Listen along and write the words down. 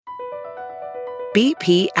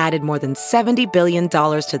BP added more than $70 billion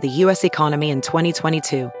to the U.S. economy in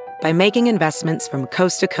 2022 by making investments from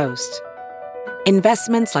coast to coast.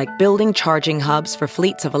 Investments like building charging hubs for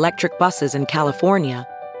fleets of electric buses in California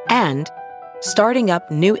and starting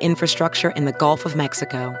up new infrastructure in the Gulf of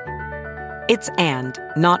Mexico. It's and,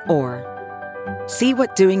 not or. See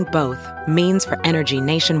what doing both means for energy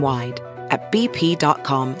nationwide at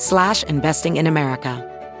bp.com/investing in America.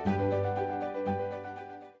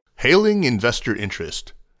 Hailing investor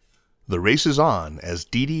interest. The race is on as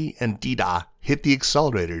Didi and Dida hit the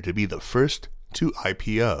accelerator to be the first to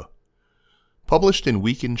IPO. Published in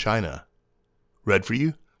Week in China. Read for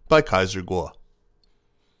you by Kaiser Kuo.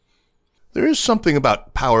 There is something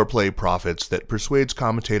about power play profits that persuades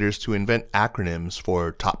commentators to invent acronyms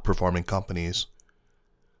for top-performing companies.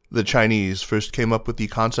 The Chinese first came up with the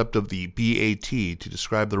concept of the BAT to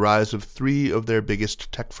describe the rise of three of their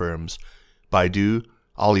biggest tech firms, Baidu,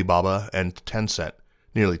 Alibaba, and Tencent,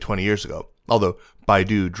 nearly 20 years ago, although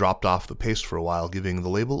Baidu dropped off the pace for a while, giving the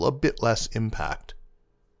label a bit less impact.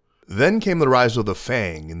 Then came the rise of the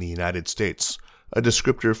FANG in the United States, a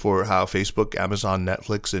descriptor for how Facebook, Amazon,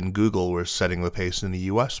 Netflix, and Google were setting the pace in the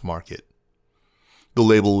US market. The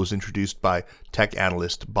label was introduced by tech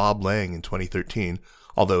analyst Bob Lang in 2013,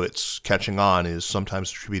 although its catching on is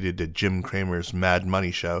sometimes attributed to Jim Cramer's Mad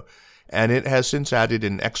Money show, and it has since added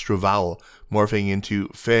an extra vowel, morphing into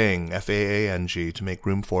FANG, F-A-A-N-G, to make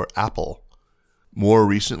room for Apple. More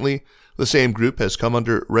recently, the same group has come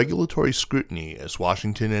under regulatory scrutiny as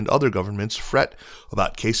Washington and other governments fret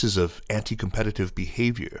about cases of anti-competitive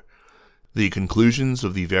behavior. The conclusions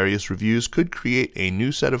of the various reviews could create a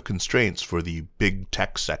new set of constraints for the big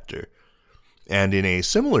tech sector. And in a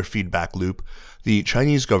similar feedback loop, the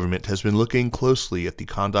Chinese government has been looking closely at the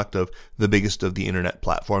conduct of the biggest of the internet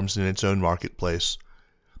platforms in its own marketplace.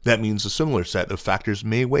 That means a similar set of factors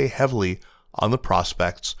may weigh heavily on the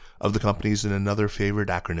prospects of the companies in another favored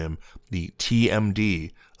acronym, the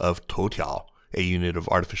TMD of Toutiao, a unit of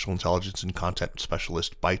artificial intelligence and content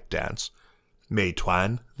specialist ByteDance,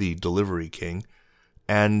 Meituan, the delivery king,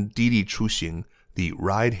 and Didi Chuxing, the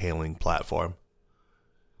ride-hailing platform.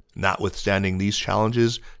 Notwithstanding these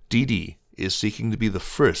challenges, Didi is seeking to be the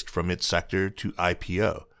first from its sector to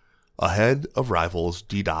IPO, ahead of rivals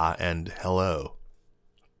Dida and Hello.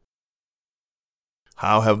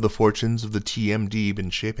 How have the fortunes of the TMD been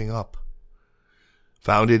shaping up?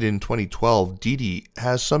 Founded in 2012, Didi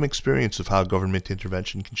has some experience of how government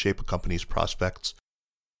intervention can shape a company's prospects.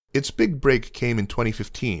 Its big break came in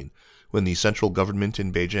 2015, when the central government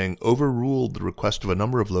in Beijing overruled the request of a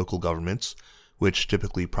number of local governments, which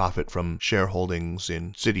typically profit from shareholdings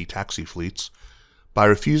in city taxi fleets, by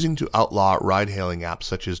refusing to outlaw ride-hailing apps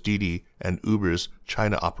such as Didi and Uber's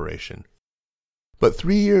China operation. But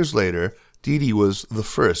 3 years later, Didi was the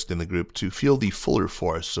first in the group to feel the fuller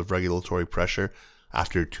force of regulatory pressure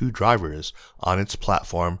after 2 drivers on its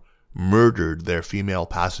platform murdered their female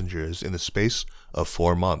passengers in the space of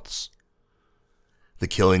 4 months. The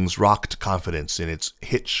killings rocked confidence in its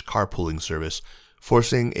Hitch carpooling service,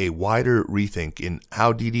 forcing a wider rethink in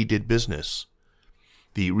how Didi did business.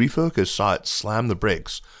 The refocus saw it slam the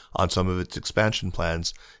brakes on some of its expansion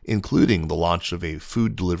plans, including the launch of a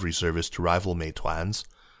food delivery service to rival Meituan's.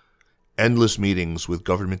 Endless meetings with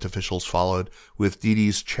government officials followed, with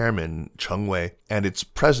Didi's chairman, Cheng Wei, and its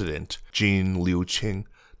president, Jean Liuqing,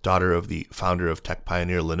 daughter of the founder of tech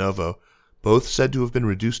pioneer Lenovo, both said to have been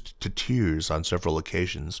reduced to tears on several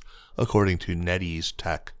occasions, according to NetEase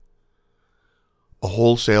Tech. A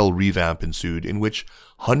wholesale revamp ensued in which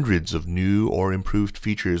hundreds of new or improved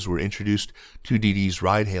features were introduced to Didi's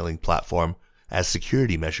ride-hailing platform as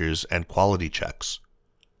security measures and quality checks.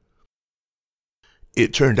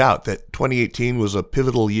 It turned out that 2018 was a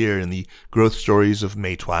pivotal year in the growth stories of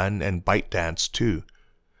Meituan and ByteDance too.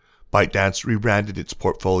 ByteDance rebranded its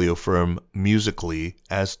portfolio firm Musical.ly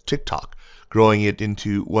as TikTok, growing it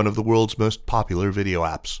into one of the world's most popular video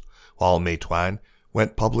apps, while Meituan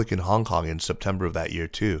went public in Hong Kong in September of that year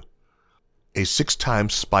too. A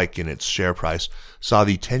 6-times spike in its share price saw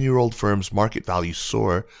the 10-year-old firm's market value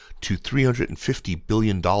soar to $350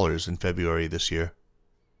 billion in February this year.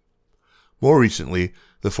 More recently,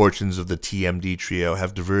 the fortunes of the TMD trio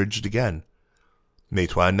have diverged again.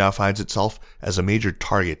 Meituan now finds itself as a major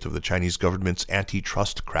target of the Chinese government's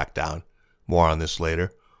antitrust crackdown. More on this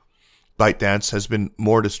later. ByteDance has been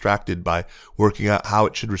more distracted by working out how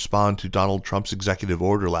it should respond to Donald Trump's executive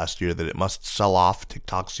order last year that it must sell off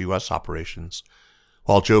TikTok's U.S. operations.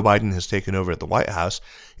 While Joe Biden has taken over at the White House,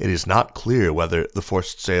 it is not clear whether the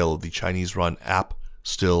forced sale of the Chinese-run app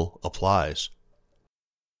still applies.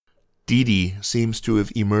 Didi seems to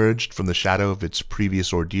have emerged from the shadow of its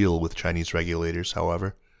previous ordeal with Chinese regulators,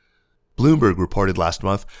 however. Bloomberg reported last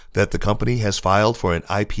month that the company has filed for an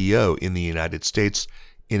IPO in the United States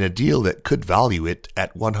in a deal that could value it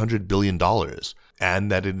at $100 billion,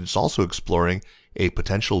 and that it is also exploring a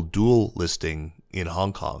potential dual listing in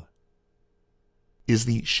Hong Kong. Is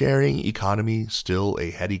the sharing economy still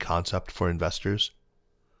a heady concept for investors?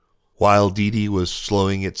 While Didi was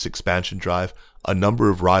slowing its expansion drive, a number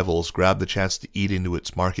of rivals grabbed the chance to eat into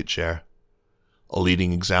its market share. A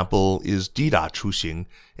leading example is Dida Chuxing,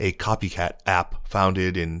 a copycat app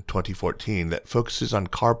founded in 2014 that focuses on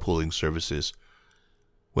carpooling services.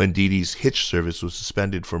 When Didi's Hitch service was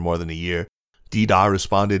suspended for more than a year, Dida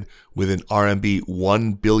responded with an RMB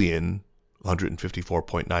 1 billion,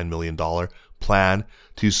 $154.9 million plan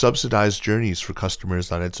to subsidize journeys for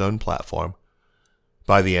customers on its own platform.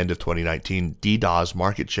 By the end of 2019, Dida's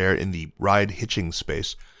market share in the ride-hitching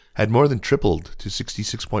space had more than tripled to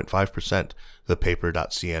 66.5%, the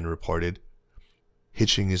paper.cn reported.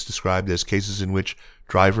 Hitching is described as cases in which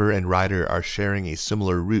driver and rider are sharing a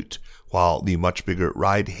similar route, while the much bigger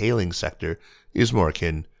ride-hailing sector is more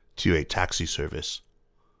akin to a taxi service.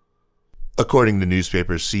 According to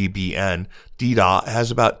newspaper CBN, Dida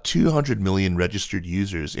has about 200 million registered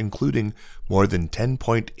users, including more than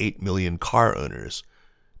 10.8 million car owners.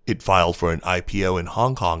 It filed for an IPO in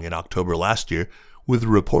Hong Kong in October last year with a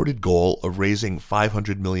reported goal of raising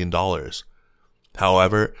 $500 million.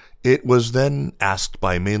 However, it was then asked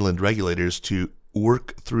by mainland regulators to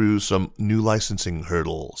work through some new licensing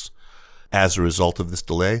hurdles. As a result of this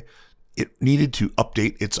delay, it needed to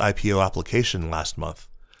update its IPO application last month.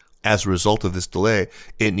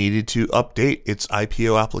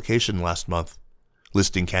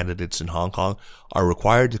 Listing candidates in Hong Kong are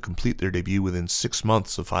required to complete their debut within 6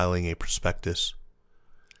 months of filing a prospectus.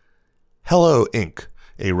 Hello Inc.,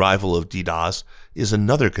 a rival of Dida's, is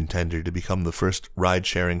another contender to become the first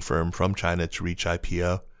ride-sharing firm from China to reach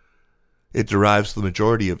IPO. It derives the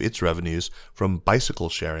majority of its revenues from bicycle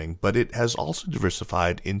sharing, but it has also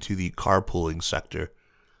diversified into the carpooling sector.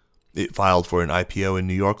 It filed for an IPO in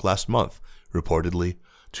New York last month, reportedly,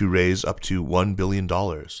 to raise up to $1 billion.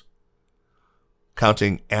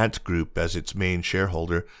 Counting Ant Group as its main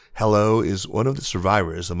shareholder, Hello is one of the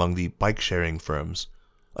survivors among the bike-sharing firms.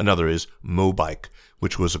 Another is Mobike,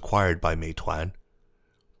 which was acquired by Meituan.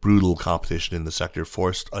 Brutal competition in the sector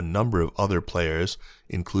forced a number of other players,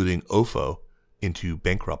 including OFO, into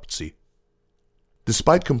bankruptcy.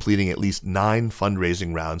 Despite completing at least 9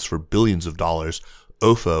 fundraising rounds for billions of dollars,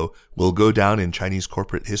 OFO will go down in Chinese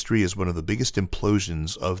corporate history as one of the biggest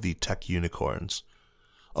implosions of the tech unicorns.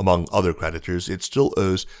 Among other creditors, it still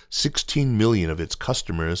owes 16 million of its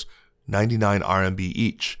customers 99 RMB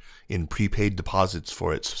each in prepaid deposits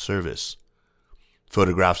for its service.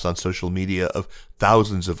 Photographs on social media of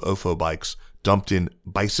thousands of OFO bikes dumped in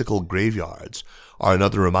bicycle graveyards are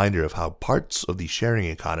another reminder of how parts of the sharing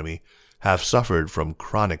economy have suffered from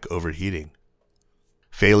chronic overheating.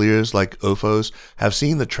 Failures like OFO's have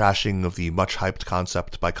seen the trashing of the much-hyped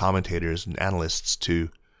concept by commentators and analysts too.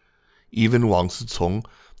 Even Wang Sicong,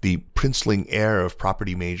 the princeling heir of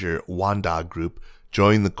property major Wanda Group,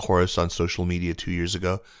 joined the chorus on social media 2 years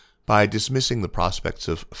ago by dismissing the prospects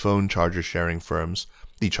of phone charger sharing firms.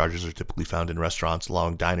 The chargers are typically found in restaurants,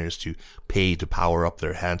 allowing diners to pay to power up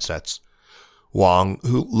their handsets. Wang,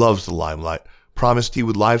 who loves the limelight, promised he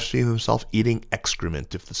would livestream himself eating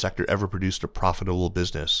excrement if the sector ever produced a profitable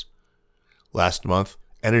business. Last month,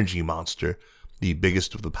 Energy Monster, the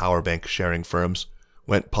biggest of the power bank sharing firms,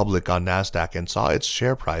 went public on Nasdaq and saw its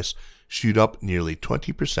share price shoot up nearly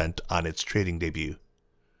 20% on its trading debut.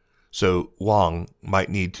 So Wang might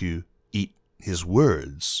need to eat his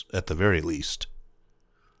words at the very least.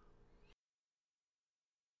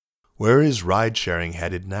 Where is ride-sharing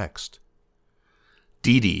headed next?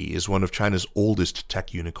 Didi is one of China's oldest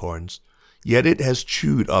tech unicorns, yet it has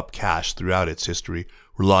chewed up cash throughout its history,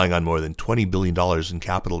 relying on more than $20 billion in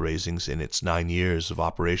capital raisings in its 9 years of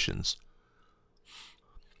operations.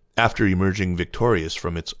 After emerging victorious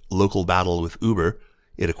from its local battle with Uber,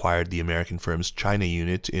 it acquired the American firm's China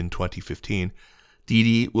unit in 2015,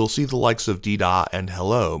 Didi will see the likes of Dida and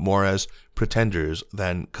Hello more as pretenders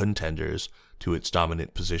than contenders to its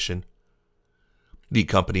dominant position. The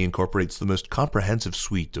company incorporates the most comprehensive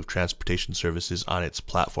suite of transportation services on its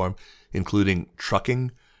platform, including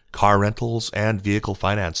trucking, car rentals, and vehicle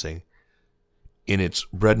financing. In its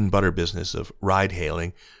bread-and-butter business of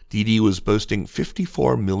ride-hailing, Didi was boasting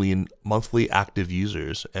 54 million monthly active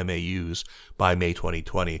users, MAUs, by May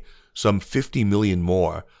 2020, some 50 million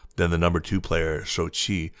more than the number 2 player,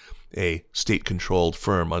 Shouqi, a state-controlled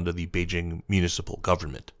firm under the Beijing municipal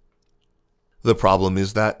government. The problem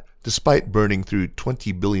is that, despite burning through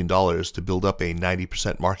 $20 billion to build up a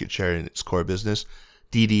 90% market share in its core business,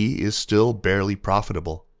 Didi is still barely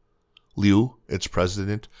profitable. Liu, its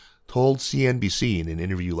president, told CNBC in an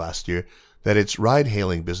interview last year that its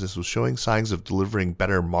ride-hailing business was showing signs of delivering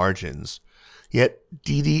better margins. Yet,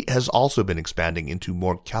 Didi has also been expanding into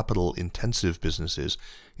more capital-intensive businesses,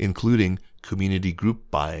 including community group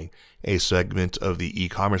buying, a segment of the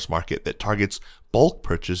e-commerce market that targets bulk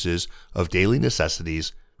purchases of daily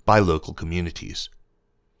necessities by local communities.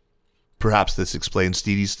 Perhaps this explains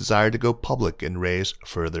Didi's desire to go public and raise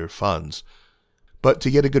further funds. But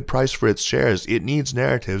to get a good price for its shares, it needs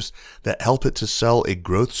narratives that help it to sell a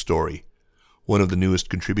growth story. One of the newest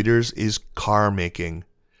contributors is car making.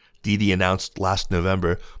 Didi announced last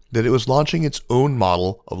November that it was launching its own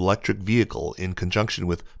model of electric vehicle in conjunction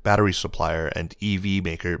with battery supplier and EV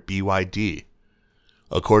maker BYD.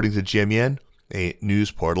 According to Jiemian, a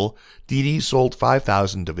news portal, Didi sold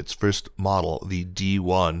 5,000 of its first model, the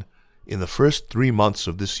D1, in the first 3 months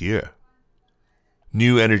of this year.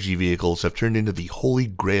 New energy vehicles have turned into the holy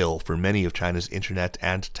grail for many of China's internet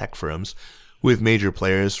and tech firms, with major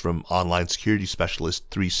players from online security specialist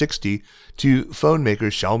 360 to phone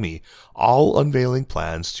maker Xiaomi all unveiling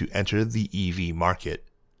plans to enter the EV market.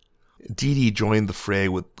 Didi joined the fray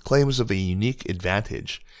with claims of a unique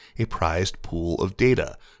advantage, a prized pool of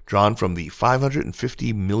data drawn from the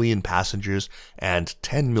 550 million passengers and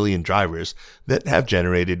 10 million drivers that have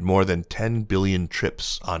generated more than 10 billion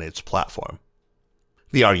trips on its platform.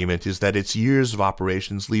 The argument is that its years of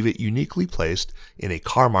operations leave it uniquely placed in a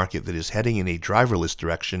car market that is heading in a driverless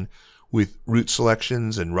direction, with route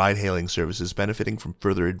selections and ride-hailing services benefiting from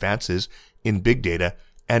further advances in big data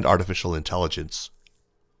and artificial intelligence.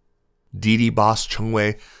 Didi boss Cheng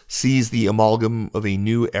Wei sees the amalgam of a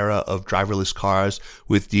new era of driverless cars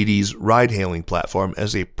with Didi's ride-hailing platform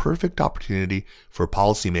as a perfect opportunity for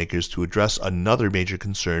policymakers to address another major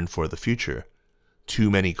concern for the future: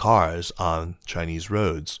 too many cars on Chinese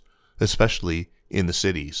roads, especially in the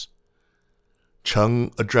cities.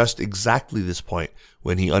 Cheng addressed exactly this point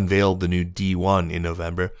when he unveiled the new D1 in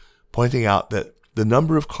November, pointing out that the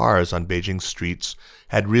number of cars on Beijing's streets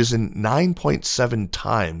had risen 9.7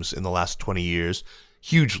 times in the last 20 years,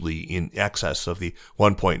 hugely in excess of the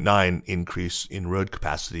 1.9 increase in road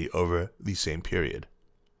capacity over the same period.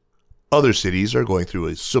 Other cities are going through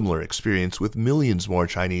a similar experience, with millions more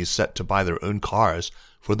Chinese set to buy their own cars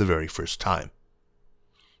for the very first time.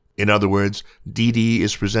 In other words, Didi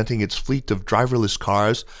is presenting its fleet of driverless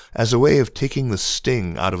cars as a way of taking the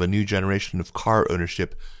sting out of a new generation of car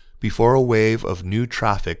ownership before a wave of new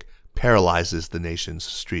traffic paralyzes the nation's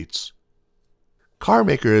streets. Car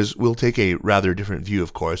makers will take a rather different view,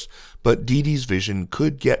 of course, but Didi's vision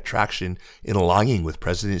could get traction in aligning with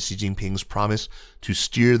President Xi Jinping's promise to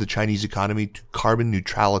steer the Chinese economy to carbon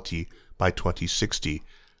neutrality by 2060.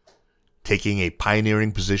 Taking a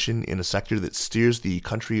pioneering position in a sector that steers the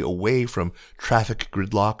country away from traffic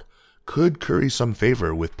gridlock could curry some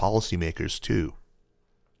favor with policymakers too.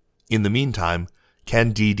 In the meantime,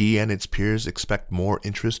 can Didi and its peers expect more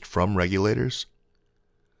interest from regulators?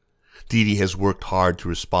 Didi has worked hard to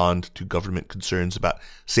respond to government concerns about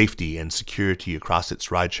safety and security across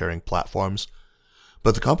its ride-sharing platforms,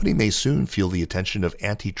 but the company may soon feel the attention of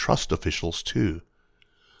antitrust officials too.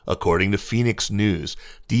 According to Phoenix News,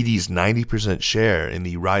 Didi's 90% share in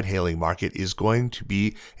the ride-hailing market is going to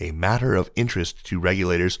be a matter of interest to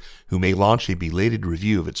regulators who may launch a belated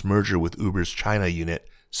review of its merger with Uber's China unit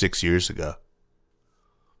 6 years ago.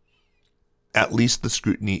 At least the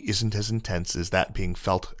scrutiny isn't as intense as that being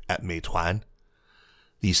felt at Meituan.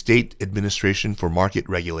 The State Administration for Market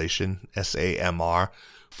Regulation, SAMR,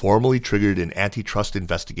 formally triggered an antitrust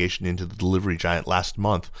investigation into the delivery giant last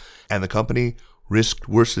month, and the company risked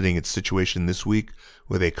worsening its situation this week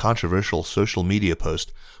with a controversial social media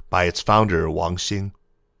post by its founder, Wang Xing.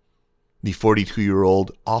 The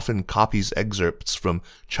 42-year-old often copies excerpts from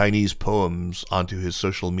Chinese poems onto his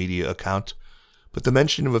social media account, but the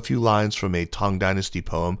mention of a few lines from a Tang Dynasty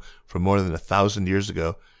poem from more than 1,000 years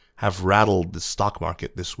ago have rattled the stock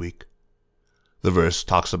market this week. The verse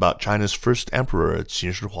talks about China's first emperor,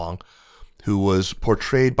 Qin Shi Huang, who was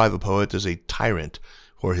portrayed by the poet as a tyrant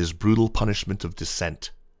for his brutal punishment of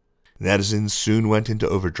dissent. Netizens soon went into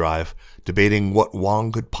overdrive, debating what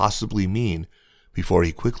Wang could possibly mean, before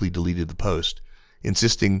he quickly deleted the post,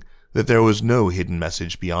 insisting that there was no hidden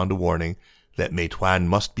message beyond a warning that Meituan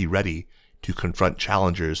must be ready to confront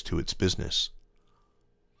challengers to its business.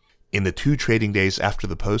 In the 2 trading days after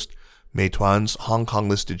the post, Meituan's Hong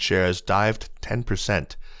Kong-listed shares dived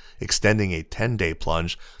 10%, extending a 10-day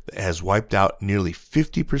plunge that has wiped out nearly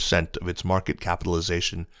 50% of its market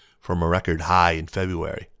capitalization from a record high in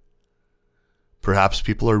February. Perhaps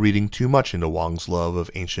people are reading too much into Wang's love of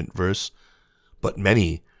ancient verse, but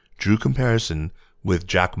many drew comparison with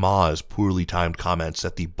Jack Ma's poorly timed comments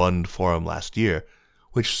at the Bund Forum last year,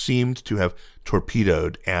 which seemed to have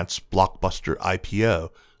torpedoed Ant's blockbuster IPO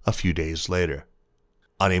a few days later.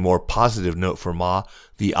 On a more positive note for Ma,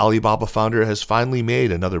 the Alibaba founder has finally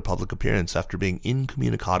made another public appearance after being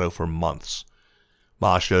incommunicado for months.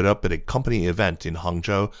 Ma showed up at a company event in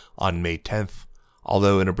Hangzhou on May 10th,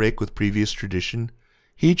 although in a break with previous tradition,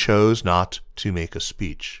 he chose not to make a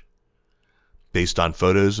speech. Based on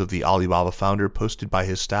photos of the Alibaba founder posted by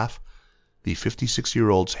his staff, the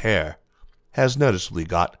 56-year-old's hair has noticeably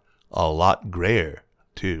got a lot grayer,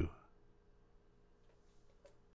 too.